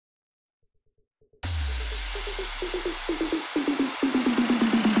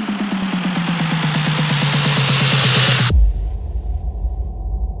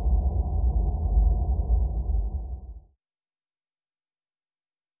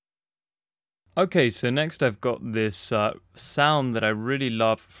Okay, so next I've got this sound that I really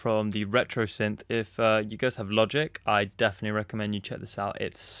love from the retro synth. If you guys have Logic, I definitely recommend you check this out.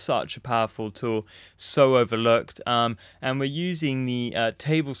 It's such a powerful tool, so overlooked. And we're using the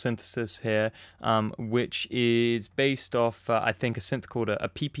table synthesis here, which is based off, I think, a synth called a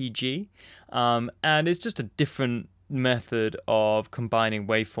PPG. And it's just a different method of combining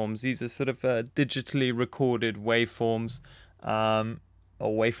waveforms. These are sort of digitally recorded waveforms, or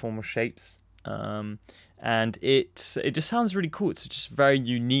waveform shapes. And it just sounds really cool. It's just very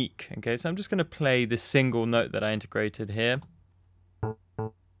unique. Okay, so I'm just going to play this single note that I integrated here.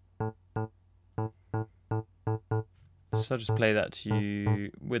 So I'll just play that to you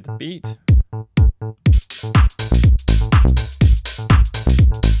with the beat.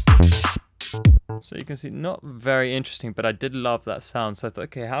 So you can see, not very interesting, but I did love that sound. So I thought,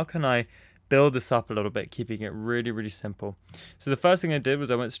 okay, how can I build this up a little bit, keeping it really, really simple? So the first thing I did was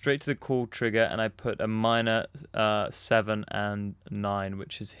I went straight to the chord trigger and I put a minor 7 and 9,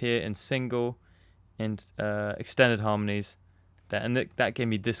 which is here in single, in extended harmonies there, and that gave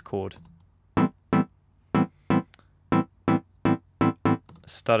me this chord.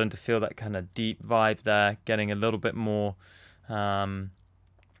 Starting to feel that kind of deep vibe there, getting a little bit more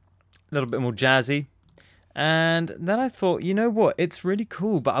jazzy. And then I thought, you know what, it's really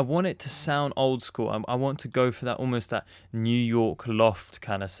cool, but I want it to sound old school. I want to go for that, almost that New York loft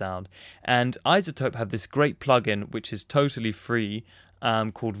kind of sound. And iZotope have this great plugin, which is totally free,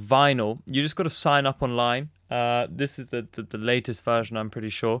 called Vinyl. You just got to sign up online. This is the latest version, I'm pretty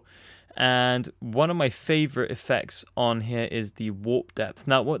sure. And one of my favorite effects on here is the warp depth.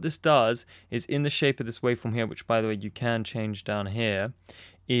 Now, what this does is, in the shape of this waveform here, which by the way you can change down here,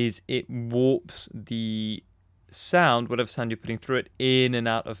 is it warps the sound, whatever sound you're putting through it, in and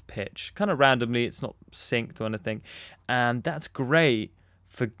out of pitch, kind of randomly. It's not synced or anything, and that's great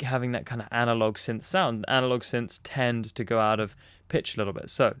for having that kind of analog synth sound. Analog synths tend to go out of pitch a little bit,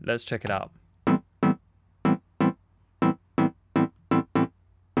 so let's check it out.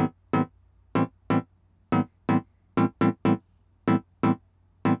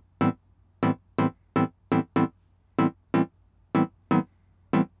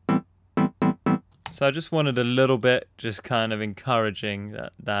 So I just wanted a little bit, just kind of encouraging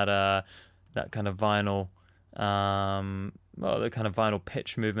that kind of vinyl, well, the kind of vinyl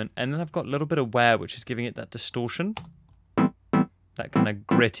pitch movement. And then I've got a little bit of wear, which is giving it that distortion, that kind of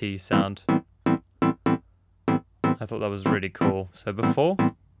gritty sound. I thought that was really cool. So before.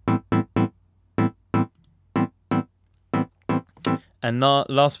 And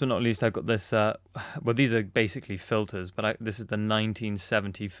last but not least, I've got this, well, these are basically filters, but this is the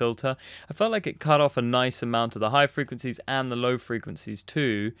 1970 filter. I felt like it cut off a nice amount of the high frequencies and the low frequencies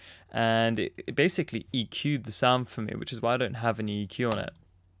too, and it basically EQ'd the sound for me, which is why I don't have any EQ on it.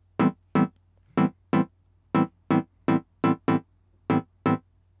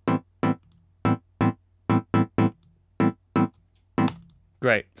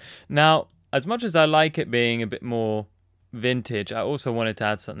 Great. Now, as much as I like it being a bit more vintage, I also wanted to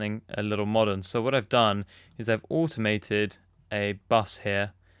add something a little modern. So what I've done is I've automated a bus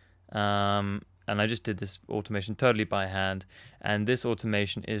here, and I just did this automation totally by hand, and this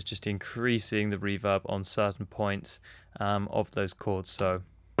automation is just increasing the reverb on certain points of those chords. So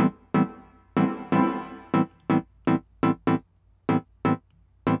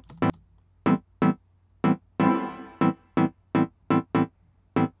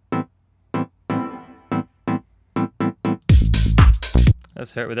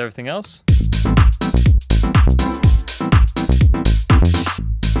let's hear it with everything else.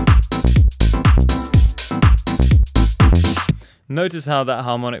 Notice how that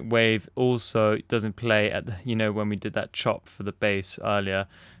harmonic wave also doesn't play at the, you know, when we did that chop for the bass earlier.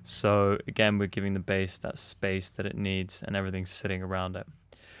 So again, we're giving the bass that space that it needs, and everything's sitting around it.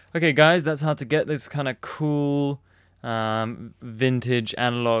 Okay guys, that's how to get this kind of cool vintage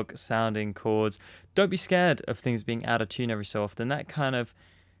analog sounding chords. Don't be scared of things being out of tune every so often. That kind of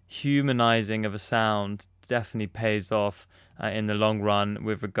humanizing of a sound definitely pays off in the long run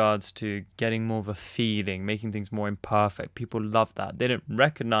with regards to getting more of a feeling, making things more imperfect. People love that. They don't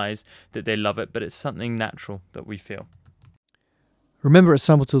recognize that they love it, but it's something natural that we feel. Remember, at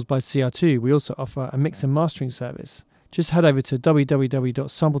Sample Tools by CR2, we also offer a mix and mastering service. Just head over to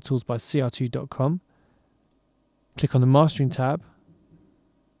www.sampletoolsbycr2.com, click on the Mastering tab,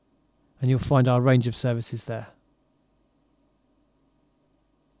 and you'll find our range of services there.